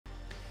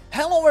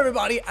Hello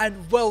everybody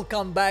and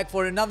welcome back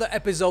for another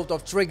episode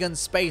of Trigon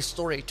Space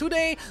Story.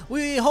 Today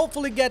we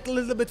hopefully get a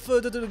little bit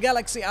further to the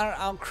galaxy and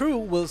our crew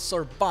will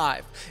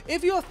survive.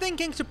 If you are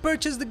thinking to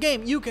purchase the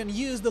game, you can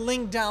use the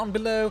link down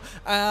below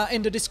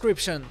in the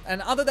description.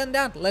 And other than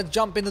that, let's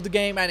jump into the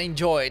game and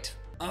enjoy it.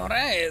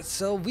 Alright,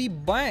 so we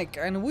back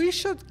and we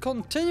should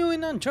continue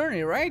in our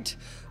journey, right?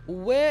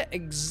 Where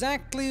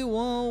exactly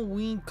will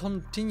we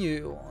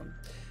continue?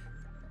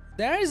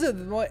 There is a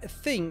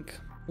thing.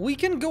 We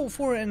can go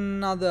for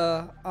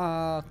another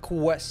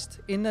quest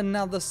in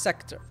another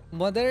sector,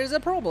 but there is a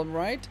problem,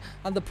 right?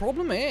 And the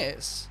problem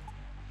is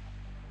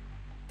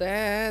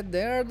that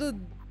they're the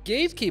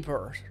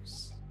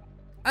gatekeepers,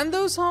 and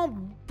those are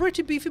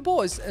pretty beefy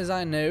boys, as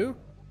I know.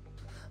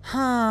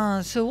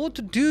 So what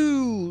to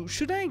do?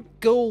 Should I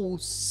go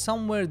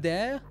somewhere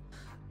there?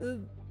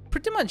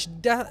 Pretty much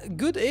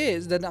good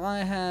is that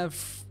I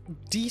have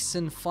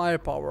decent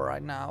firepower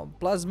right now.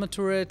 Plasma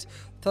turret,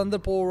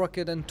 thunderbolt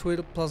rocket and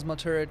twin plasma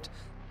turret.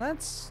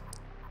 That's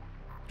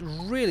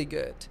really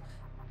good.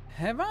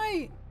 Have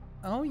I?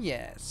 Oh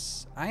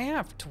yes, I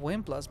have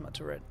twin plasma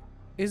turret.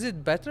 Is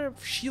it better?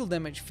 Shield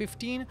damage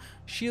 15,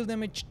 shield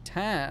damage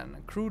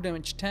 10, crew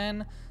damage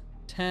 10,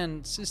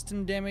 10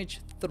 system damage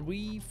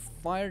 3,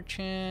 fire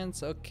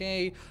chance,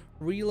 okay,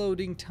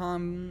 reloading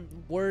time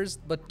worst,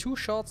 but 2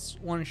 shots,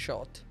 1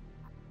 shot.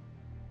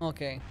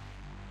 Okay,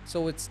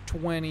 so it's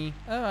 20.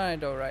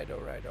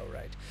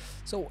 Alright.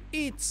 So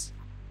it's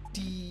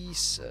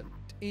decent.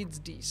 It's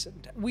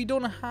decent. We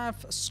don't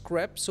have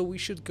scrap, so we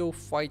should go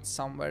fight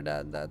somewhere.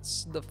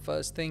 That's the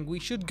first thing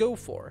we should go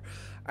for.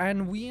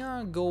 And we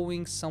are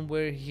going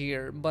somewhere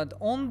here, but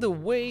on the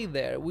way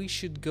there we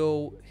should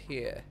go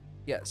here.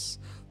 Yes,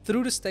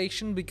 through the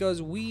station,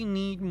 because we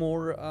need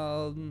more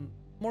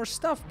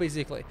stuff,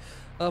 basically.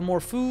 More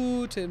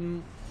food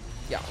and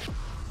yeah.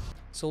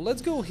 So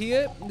let's go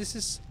here. This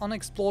is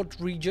unexplored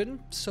region,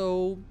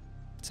 so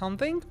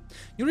something.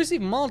 You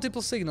receive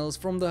multiple signals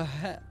from the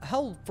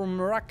hell from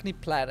Arachne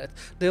planet.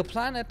 Their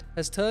planet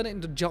has turned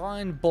into a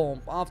giant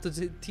bomb after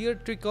the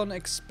Trigon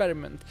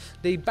experiment.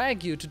 They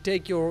beg you to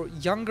take your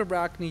younger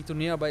Arachne to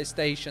nearby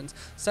stations,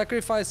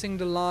 sacrificing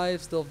the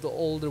lives of the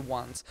older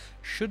ones.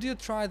 Should you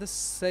try to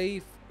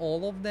save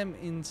all of them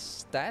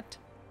instead?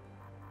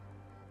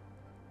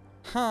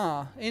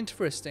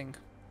 Interesting.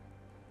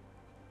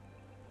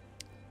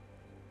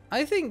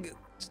 I think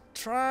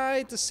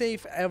try to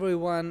save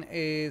everyone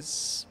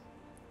is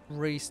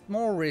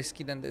more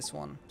risky than this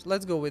one. So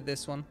let's go with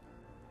this one.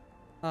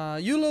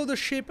 You load the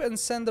ship and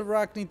send the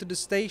Arachne to the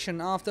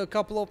station. After a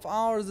couple of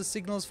hours, the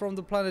signals from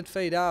the planet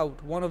fade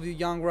out. One of the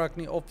young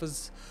Arachne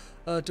offers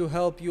to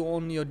help you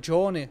on your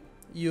journey.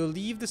 You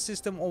leave the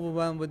system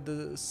overwhelmed with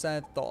the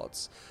sad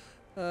thoughts.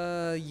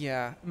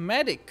 Yeah,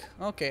 medic.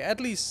 Okay, at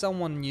least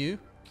someone new.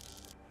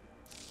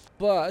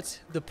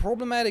 But the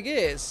problematic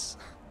is,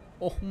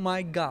 oh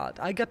my god,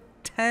 I got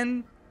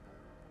 10.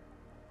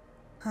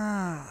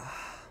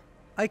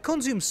 I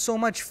consume so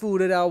much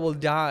food that I will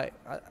die.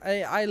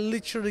 I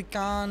literally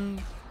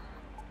can't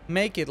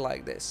make it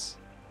like this.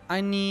 I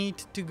need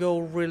to go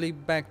really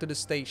back to the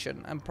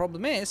station. And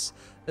problem is,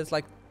 there's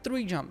like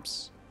 3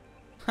 jumps.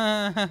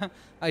 I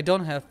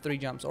don't have 3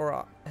 jumps,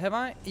 or have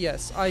I?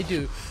 Yes, I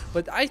do.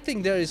 But I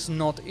think there is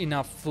not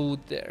enough food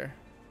there.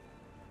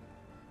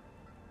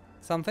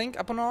 Something.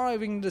 Upon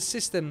arriving in the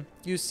system,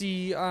 you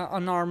see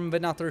unarmed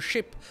Venator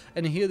ship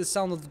and hear the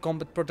sound of the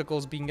combat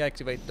protocols being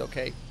activated.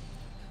 Okay,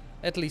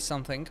 at least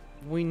something.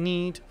 We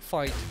need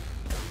fight.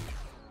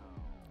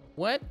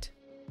 What?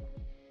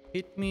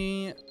 Hit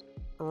me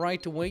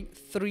right away.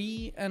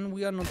 3, and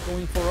we are not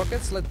going for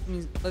rockets.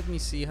 Let me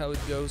see how it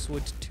goes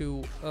with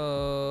 2.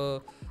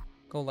 Go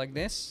like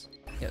this.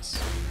 Yes.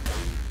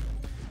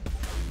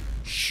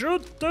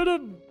 Shoot to the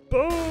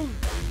bone.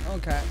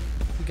 Okay,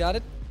 we got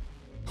it.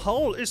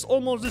 Hull is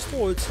almost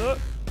destroyed, sir.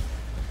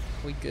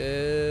 We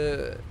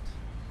good.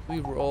 We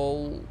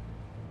roll.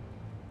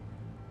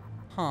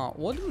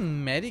 What a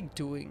medic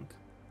doing?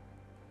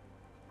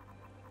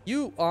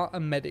 You are a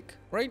medic,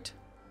 right?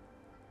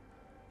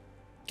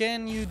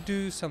 Can you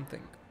do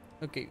something?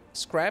 Okay,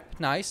 scrap,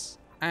 nice.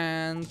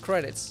 And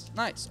credits,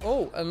 nice.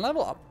 Oh, and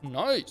level up,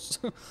 nice.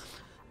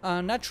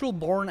 Natural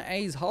born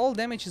ace. Hull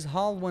damage is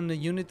halved when the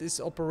unit is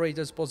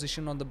operator's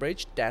position on the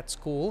bridge. That's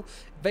cool.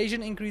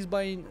 Evasion increased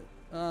by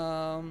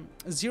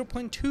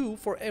 0.2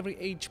 for every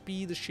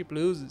HP the ship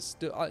loses.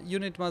 The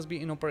unit must be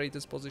in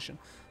operator's position.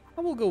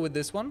 I will go with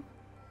this one.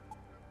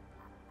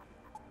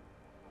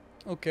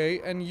 Okay,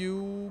 and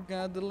you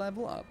got the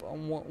level up.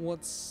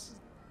 What's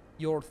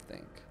your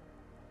thing?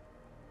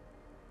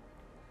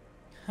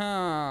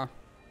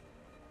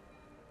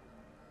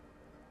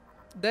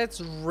 That's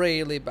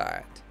really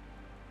bad.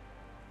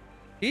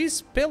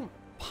 He's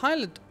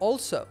pilot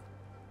also.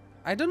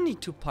 I don't need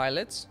 2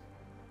 pilots.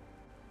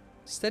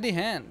 Steady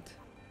hand.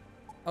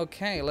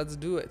 Okay, let's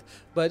do it.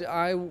 But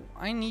I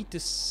need to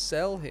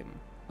sell him.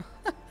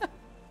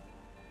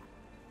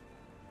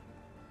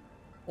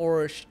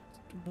 Or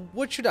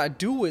what should I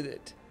do with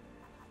it?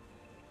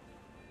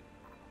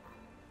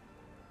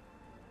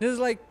 There's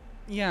like,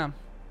 yeah,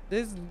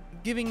 This is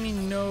giving me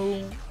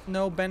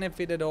no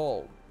benefit at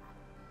all.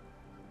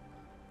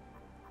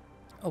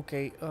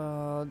 Okay,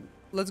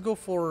 let's go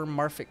for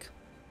Marfic.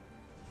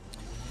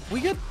 We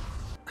get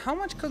how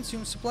much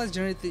consumed supplies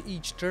generated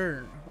each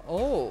turn.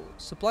 Oh,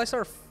 supplies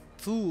are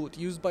food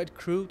used by the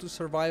crew to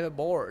survive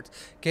aboard.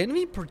 Can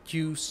we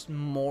produce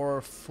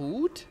more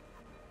food?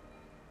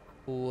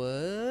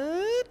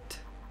 What?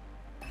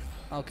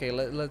 Okay,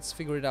 let's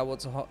figure it out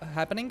what's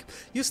happening.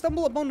 You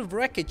stumble upon the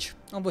wreckage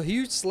of a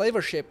huge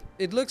slaver ship.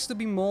 It looks to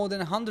be more than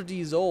 100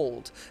 years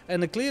old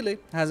and it clearly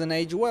hasn't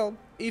aged well.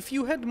 If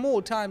you had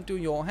more time to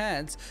your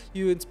hands,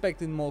 you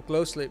inspect it more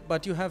closely,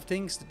 but you have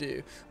things to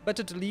do.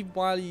 Better to leave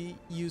while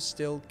you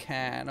still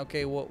can.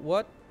 Okay,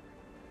 what?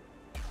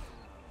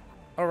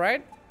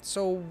 Alright,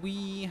 so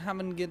we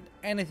haven't get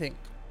anything.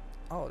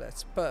 Oh,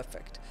 that's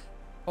perfect.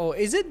 Oh,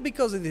 is it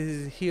because it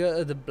is here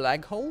at the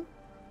black hole?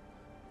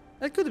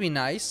 That could be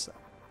nice.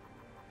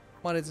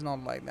 But it's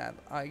not like that,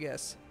 I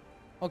guess.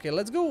 Okay,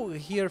 let's go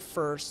here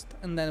first,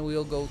 and then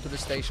we'll go to the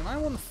station. I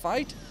want to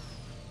fight.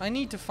 I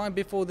need to fight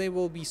before they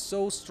will be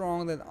so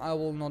strong that I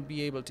will not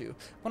be able to.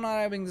 When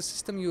arriving the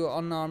system, you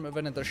unarm a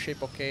Venator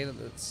ship. Okay,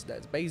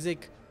 that's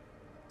basic.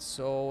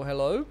 So,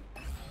 hello?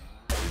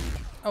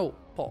 Oh,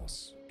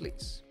 pause,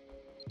 please.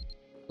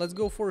 Let's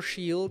go for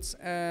shields,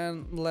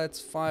 and let's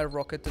fire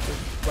rocket to the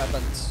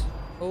weapons.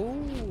 Oh,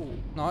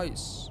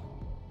 nice.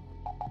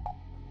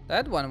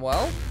 That went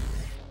well.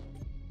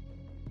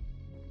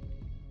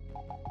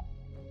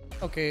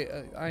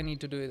 Okay, I need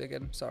to do it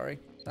again. Sorry,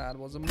 that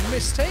was a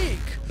mistake.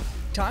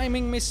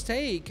 Timing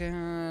mistake.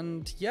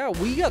 And yeah,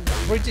 we got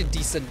pretty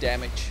decent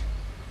damage.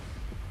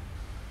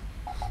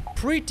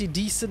 Pretty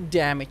decent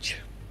damage.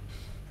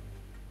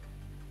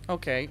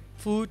 Okay,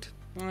 food.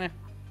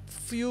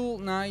 Fuel,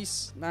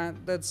 nice.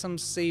 That's some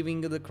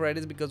saving of the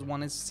credits because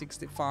one is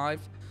 65.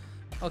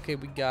 Okay,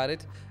 we got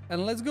it.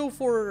 And let's go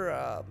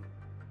for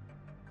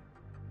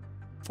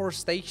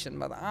station,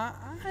 but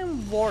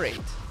I'm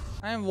worried.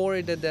 I'm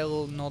worried that there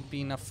will not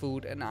be enough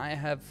food, and I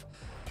have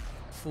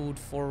food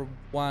for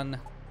one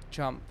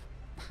jump.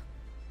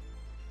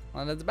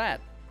 Well, that's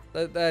bad.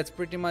 That's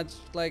pretty much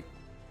like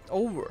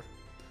over.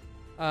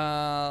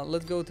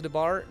 Let's go to the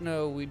bar.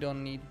 No, we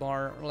don't need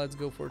bar. Let's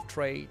go for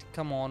trade.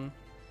 Come on.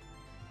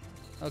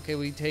 Okay,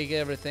 we take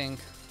everything.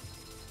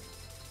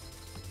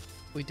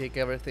 We take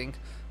everything.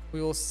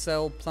 We will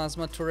sell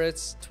plasma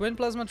turrets. Twin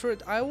plasma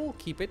turret, I will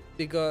keep it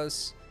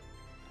because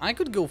I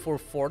could go for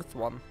fourth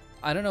one.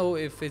 I don't know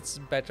if it's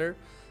better.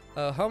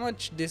 How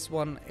much this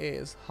one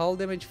is? Hull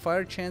damage,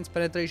 fire chance,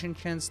 penetration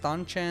chance,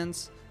 stun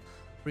chance,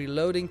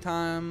 reloading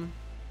time.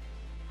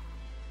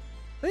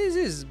 This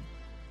is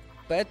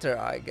better,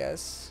 I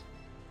guess.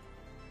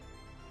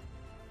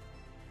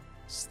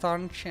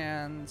 Stun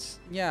chance,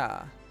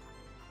 yeah.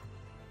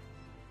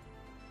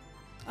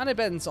 And it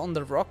depends on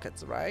the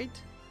rockets, right?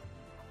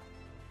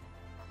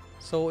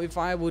 So if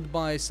I would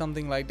buy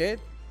something like that,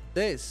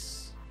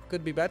 this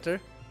could be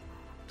better.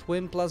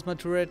 Twin plasma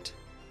turret,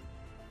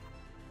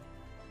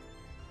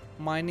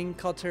 mining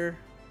cutter.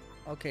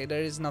 Okay,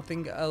 there is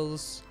nothing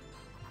else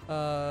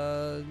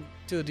to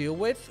deal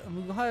with.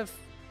 We have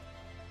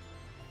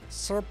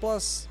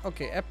surplus.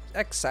 Okay,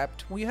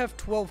 except we have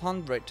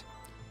 1200.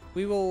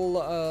 We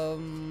will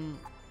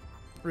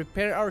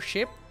repair our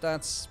ship.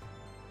 That's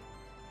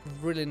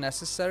really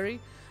necessary.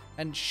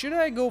 And should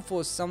I go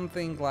for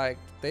something like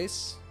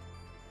this?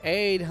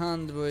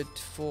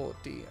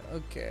 840.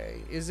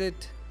 Okay, is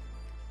it?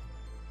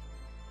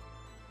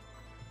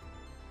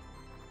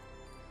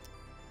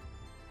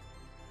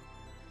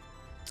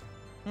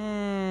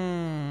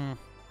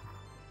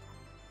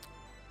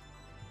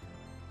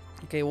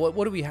 Okay,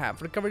 what do we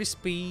have? Recovery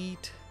speed,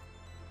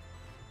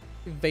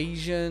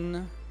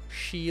 evasion,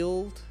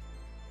 shield.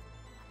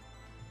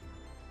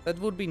 That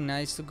would be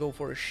nice to go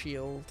for a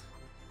shield.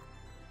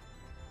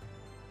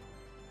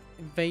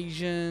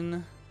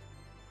 Evasion.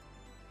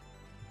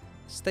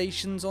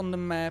 Stations on the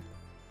map.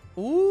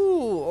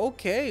 Ooh,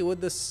 okay. With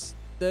this,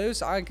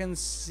 those I can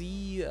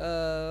see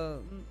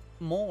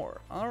more.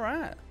 All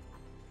right.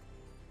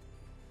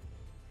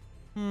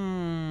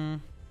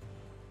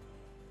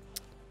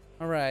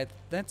 Alright,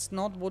 that's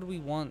not what we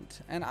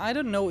want. And I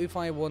don't know if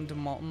I want the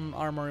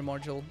armory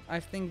module. I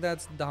think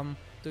that's dumb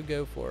to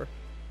go for.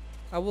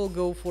 I will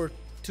go for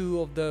 2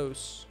 of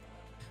those.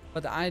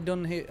 But I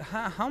don't hit.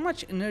 How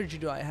much energy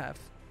do I have?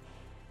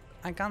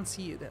 I can't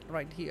see it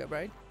right here,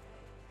 right?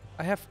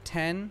 I have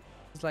 10.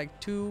 It's like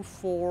 2,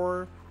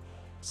 4,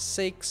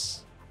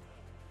 6,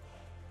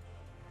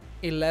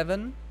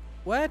 11.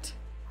 What?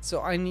 So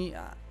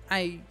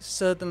I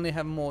certainly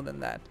have more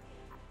than that.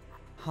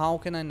 How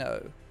can I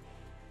know?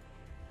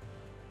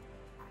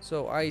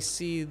 So I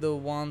see the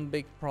one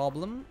big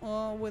problem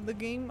with the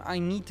game. I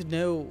need to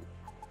know.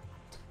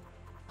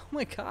 Oh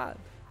my god.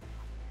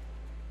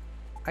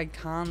 I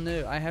can't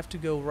know. I have to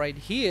go right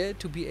here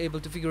to be able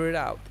to figure it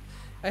out.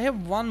 I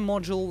have 1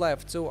 module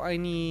left, so I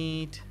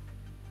need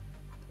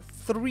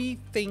 3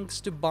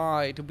 things to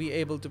buy to be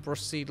able to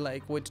proceed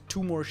like with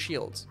 2 more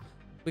shields.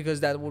 Because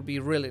that would be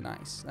really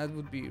nice. That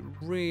would be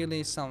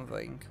really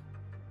something.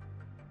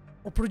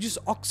 Or produce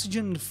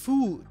oxygen and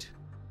food.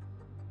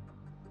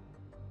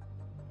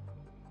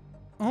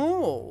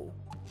 Oh.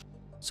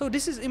 So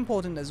this is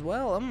important as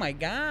well. Oh my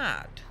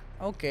god.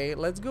 Okay,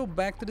 let's go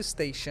back to the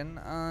station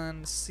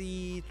and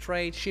see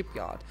trade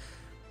shipyard.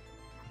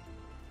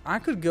 I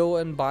could go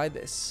and buy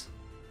this.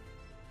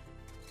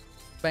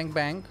 Bang,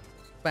 bang,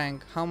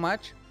 bang. How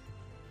much?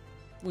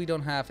 We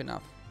don't have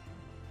enough.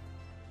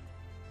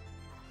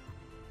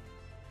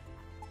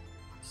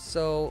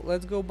 So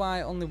let's go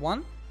buy only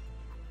one.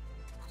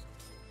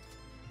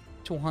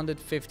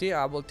 250,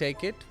 I will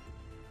take it.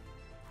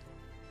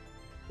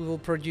 We will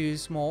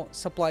produce more.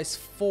 Supplies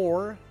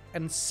 4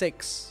 and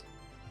 6.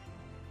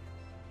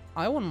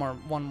 I want more,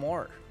 one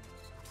more.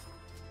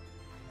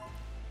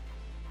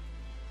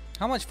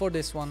 How much for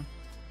this one?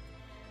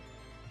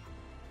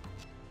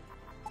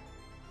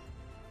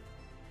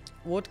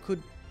 What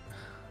could...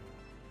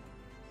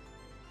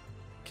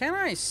 Can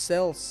I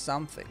sell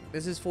something?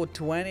 This is for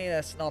 20,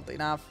 that's not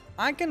enough.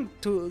 I can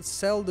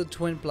sell the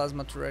twin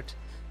plasma turret.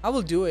 I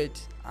will do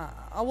it.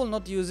 I will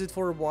not use it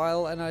for a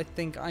while, and I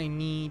think I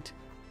need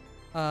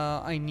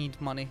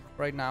money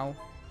right now.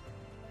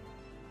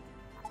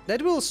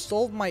 That will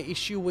solve my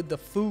issue with the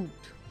food,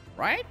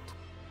 right?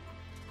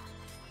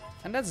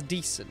 And that's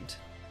decent.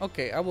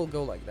 Okay, I will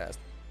go like that.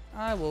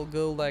 I will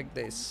go like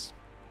this.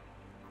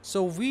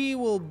 So we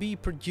will be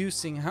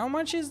producing, how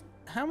much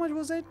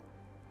was it?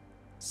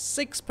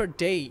 6 per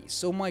day.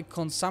 So my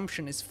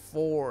consumption is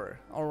 4.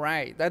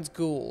 Alright, that's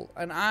cool.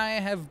 And I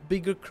have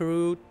bigger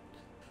crew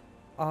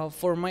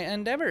for my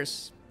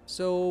endeavors.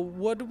 So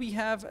what do we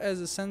have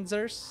as a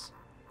sensors?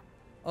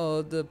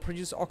 The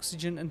produce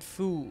oxygen and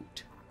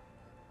food.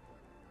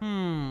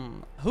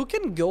 Who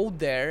can go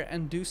there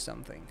and do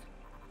something?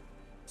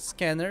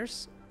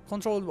 Scanners.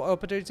 Control the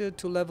operator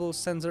to level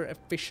sensor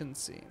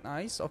efficiency.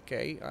 Nice,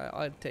 okay,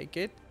 I'll take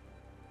it.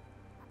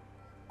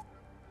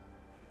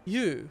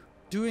 You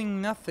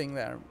doing nothing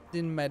there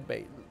in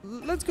medbay.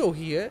 Let's go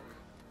here.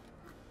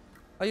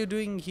 Are you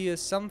doing here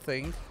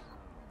something?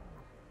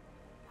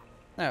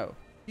 No.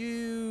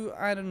 You,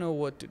 I don't know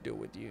what to do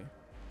with you.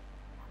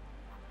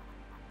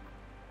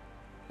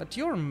 But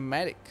you're a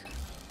medic.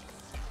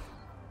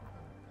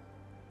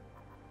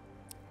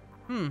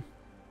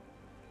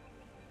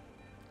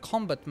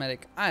 Combat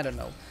medic, I don't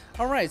know.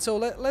 Alright, so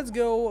let's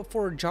go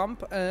for a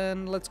jump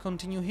and let's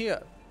continue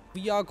here.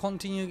 We are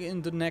continuing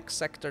in the next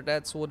sector,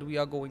 that's what we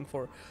are going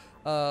for.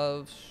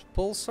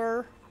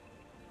 Pulsar.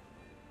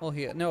 Oh,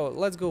 here. No,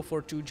 let's go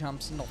for 2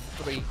 jumps, not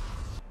 3.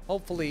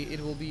 Hopefully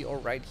it will be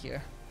alright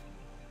here.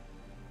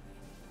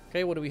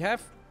 Okay, what do we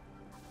have?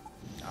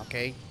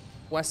 Okay,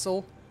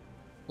 vessel.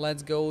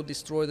 Let's go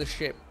destroy the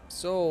ship.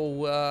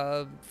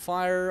 So,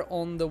 fire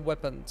on the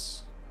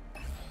weapons.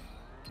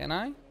 Can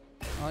I?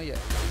 Oh, yeah.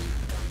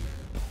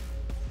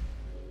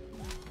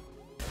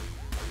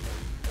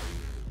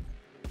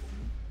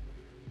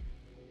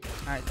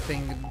 I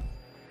think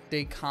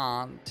they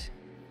can't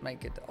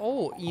make it.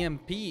 Oh,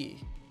 EMP.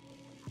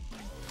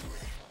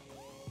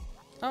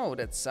 Oh,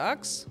 that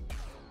sucks.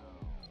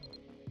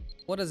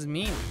 What does it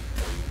mean?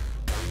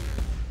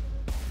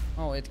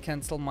 Oh, it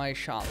canceled my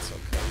shots,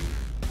 okay.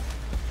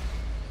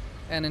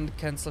 And then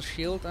cancel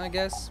shield, I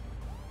guess.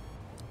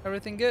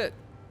 Everything good.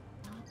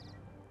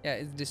 Yeah,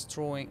 it's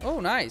destroying. Oh,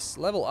 nice.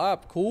 Level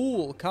up.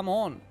 Cool. Come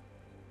on.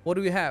 What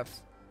do we have?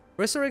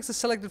 Resurrects a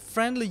selected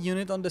friendly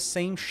unit on the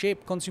same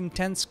ship. Consume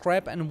 10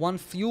 scrap and 1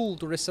 fuel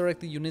to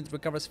resurrect the unit.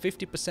 Recovers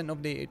 50%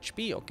 of the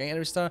HP. Okay,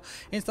 and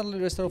instantly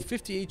restore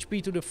 50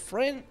 HP to the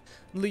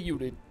friendly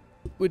unit.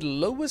 With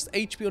lowest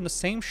HP on the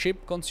same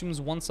ship,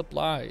 consumes 1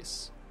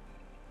 supplies.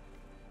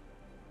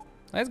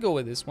 Let's go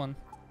with this one.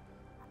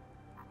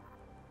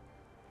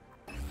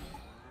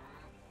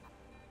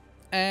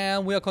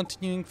 And we are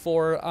continuing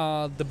for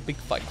the big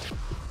fight.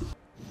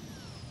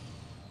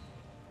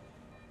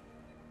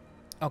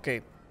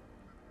 Okay.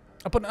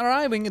 Upon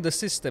arriving in the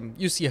system,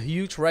 you see a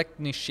huge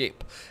wrecked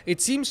ship. It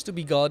seems to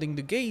be guarding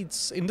the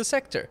gates in the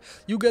sector.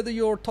 You gather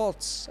your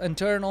thoughts and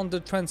turn on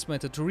the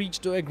transmitter to reach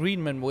the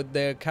agreement with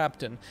their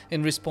captain.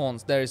 In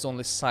response, there is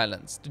only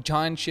silence. The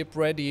giant ship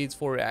radiates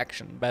for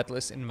reaction. Battle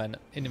is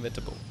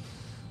inevitable.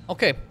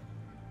 Okay.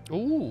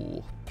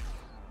 Ooh.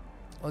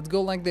 Let's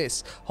go like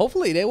this.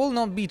 Hopefully they will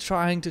not be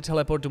trying to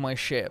teleport to my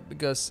ship,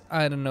 because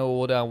I don't know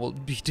what I will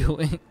be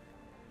doing.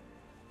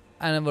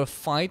 I never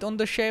fight on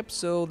the ship,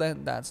 so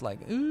that's like,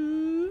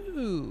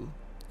 ooh.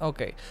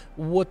 Okay,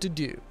 what to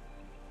do?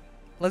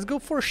 Let's go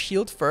for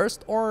shield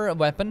first, or a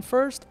weapon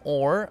first,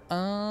 or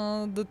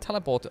the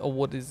teleporter. Or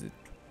what is it?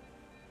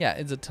 Yeah,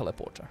 it's a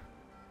teleporter.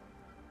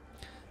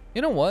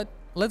 You know what?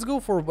 Let's go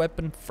for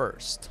weapon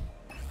first.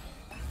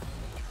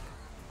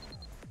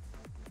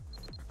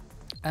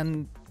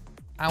 And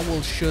I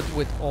will shoot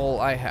with all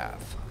I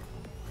have.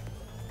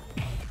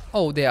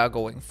 Oh, they are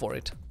going for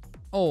it.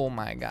 Oh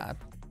my god.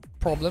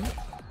 Problem.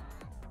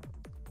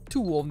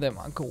 2 of them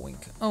are going.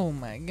 Oh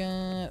my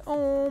god.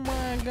 Oh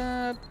my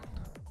god.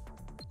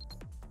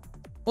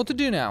 What to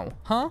do now,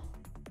 huh?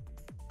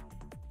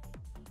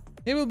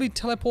 They will be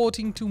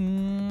teleporting to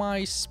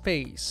my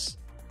space.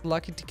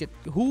 Lucky ticket.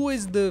 Who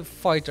is the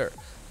fighter?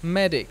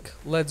 Medic,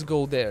 let's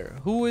go there.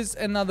 Who is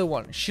another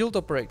one? Shield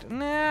operator.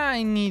 Nah,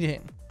 I need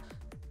him.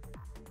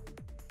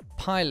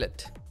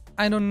 Pilot.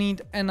 I don't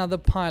need another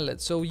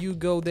pilot, so you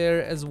go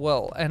there as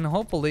well. And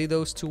hopefully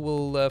those two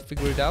will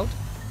figure it out.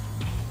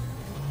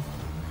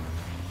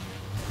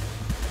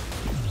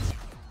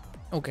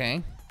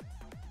 Okay.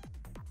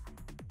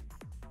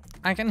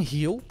 I can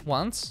heal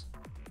once.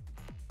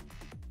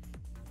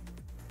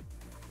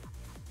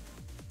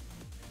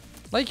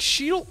 Like,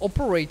 shield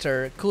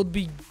operator could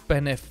be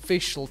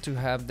beneficial to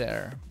have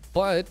there,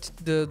 but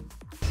the...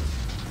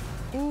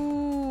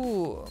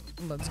 Ooh,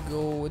 let's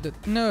go with it.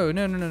 No.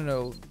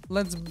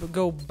 Let's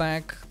go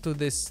back to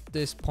this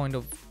point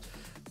of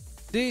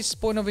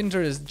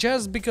interest,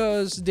 just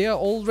because they are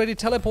already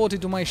teleported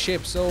to my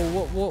ship. So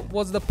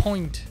what's the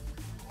point?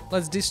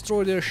 Let's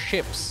destroy their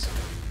ships.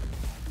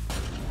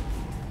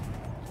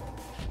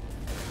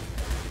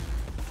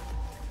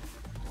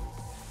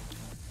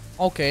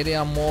 Okay, they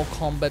are more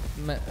combat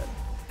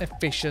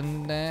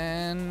efficient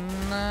than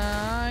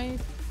I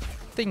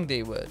think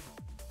they would.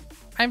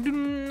 I do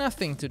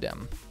nothing to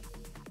them.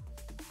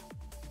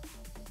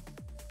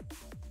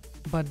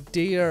 But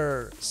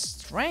their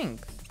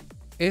strength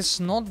is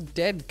not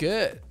that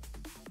good.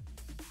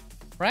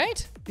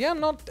 Right? They are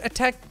not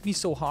attacking me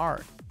so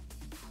hard.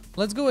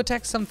 Let's go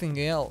attack something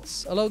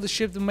else. Allow the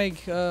ship to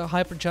make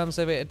hyper jumps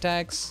away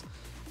attacks.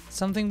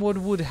 Something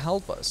would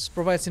help us.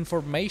 Provides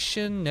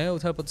information. No,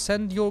 teleport.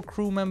 Send your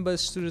crew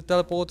members to the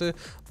teleporter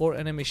or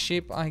enemy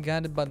ship. I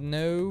got it, but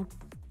no.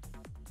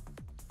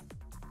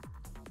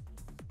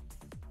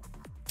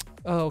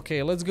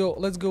 Okay, let's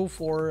go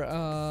for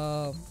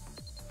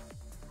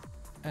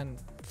and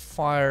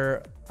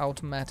fire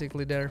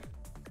automatically there.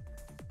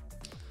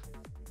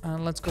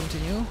 And let's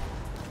continue.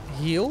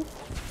 Heal,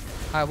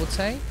 I would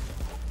say.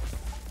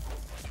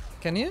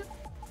 Can you?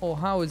 Oh,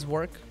 how is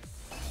work?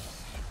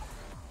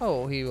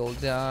 Oh, he will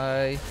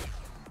die.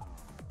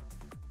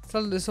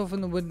 Sell this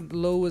often with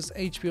lowest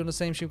HP on the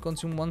same ship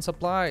consume 1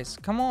 supplies.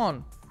 Come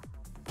on.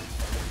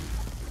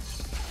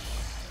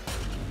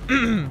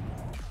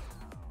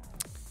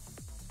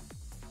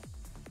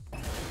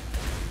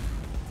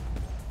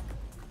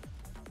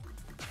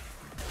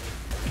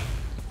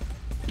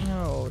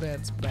 No,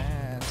 that's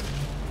bad.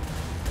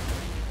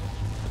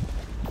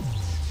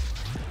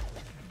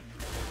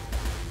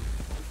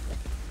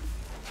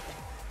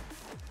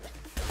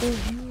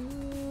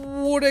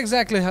 What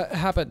exactly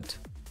happened?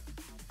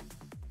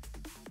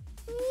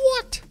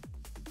 What?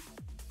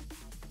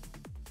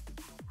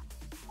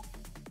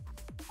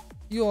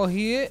 You are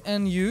here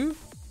and you?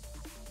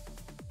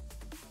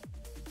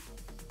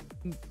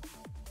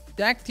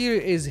 Dactyr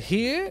is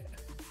here?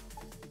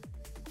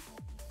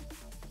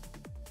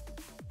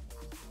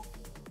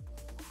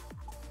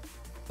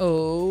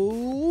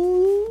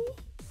 Oh.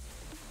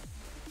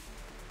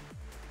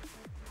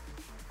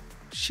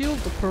 Shield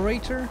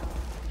operator.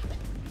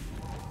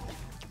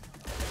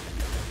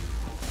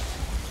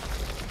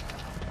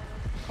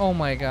 Oh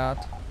my god.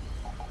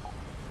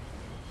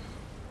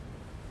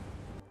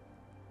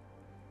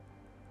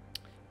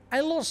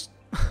 I lost.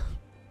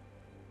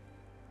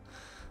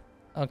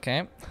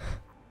 Okay.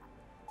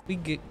 We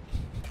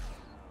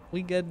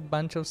get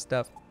bunch of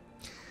stuff.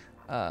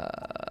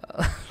 I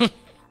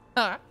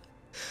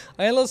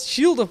lost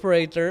shield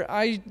operator.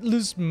 I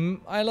lost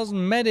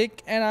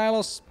medic and I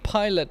lost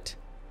pilot.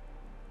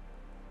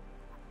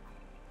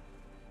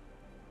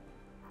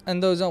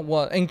 And those are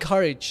what?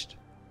 Encouraged.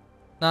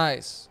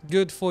 Nice.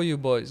 Good for you,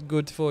 boys.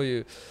 Good for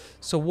you.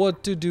 So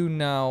what to do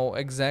now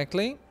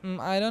exactly?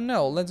 I don't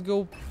know. Let's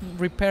go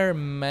repair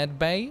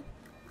medbay.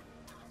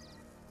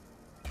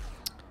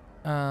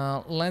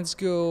 Let's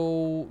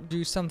go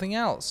do something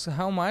else.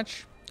 How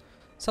much?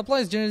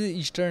 Supplies generated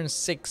each turn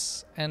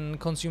 6 and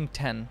consume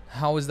 10.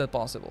 How is that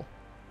possible?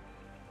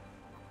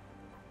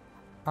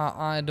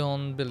 I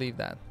don't believe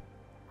that.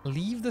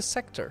 Leave the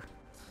sector.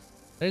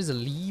 There is a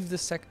leave the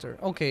sector.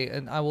 Okay,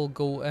 and I will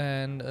go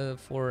and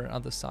for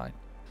other side.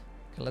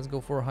 Okay, let's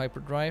go for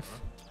hyperdrive.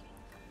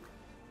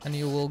 And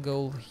you will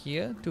go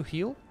here to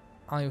heal.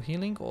 Are you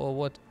healing or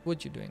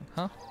what you doing,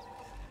 huh?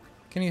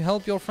 Can you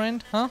help your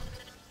friend, huh?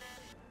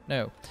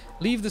 No.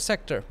 Leave the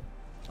sector.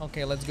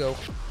 Okay, let's go.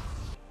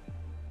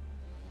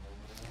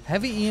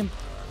 Heavy EM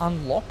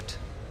unlocked.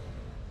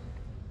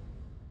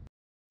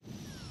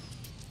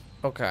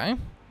 Okay.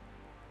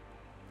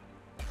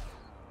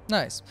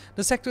 Nice.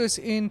 The sector is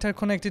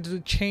interconnected to a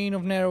chain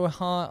of narrow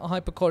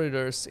hyper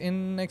corridors.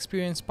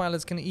 Inexperienced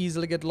pilots can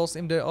easily get lost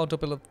if their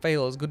autopilot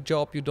fails. Good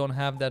job, you don't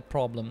have that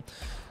problem.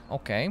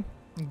 Okay,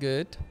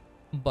 good.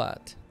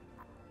 But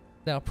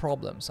there are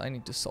problems I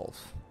need to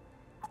solve.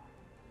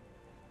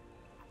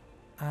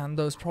 And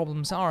those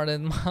problems are that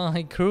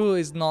my crew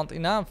is not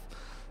enough.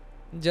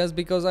 Just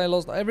because I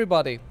lost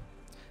everybody.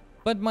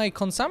 But my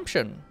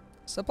consumption.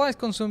 Supplies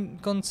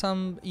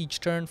consume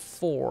each turn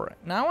 4.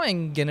 Now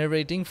I'm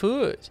generating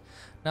food.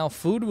 Now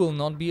food will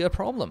not be a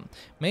problem.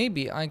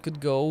 Maybe I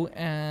could go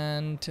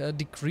and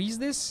decrease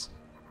this.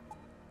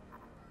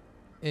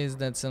 Is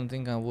that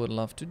something I would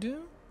love to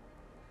do?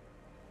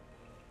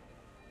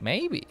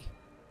 Maybe.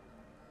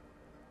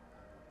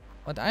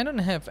 But I don't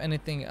have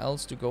anything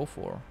else to go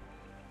for.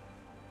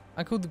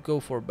 I could go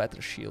for a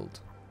better shield.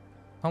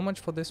 How much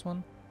for this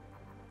one?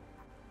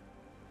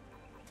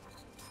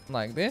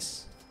 Like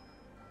this.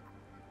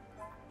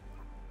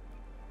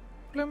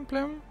 Plum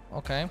plum.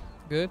 Okay,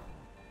 good.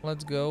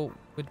 Let's go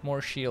with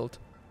more shield.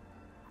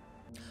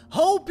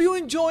 Hope you're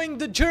enjoying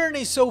the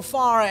journey so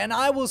far, and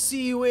I will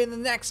see you in the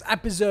next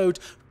episode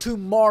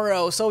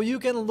tomorrow, so you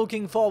can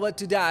looking forward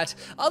to that.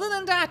 Other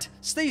than that,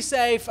 stay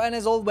safe, and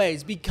as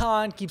always, be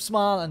kind, keep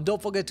smiling, and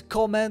don't forget to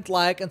comment,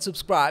 like, and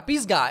subscribe.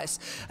 Peace, guys,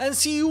 and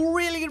see you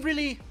really,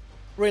 really,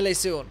 really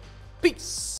soon. Peace.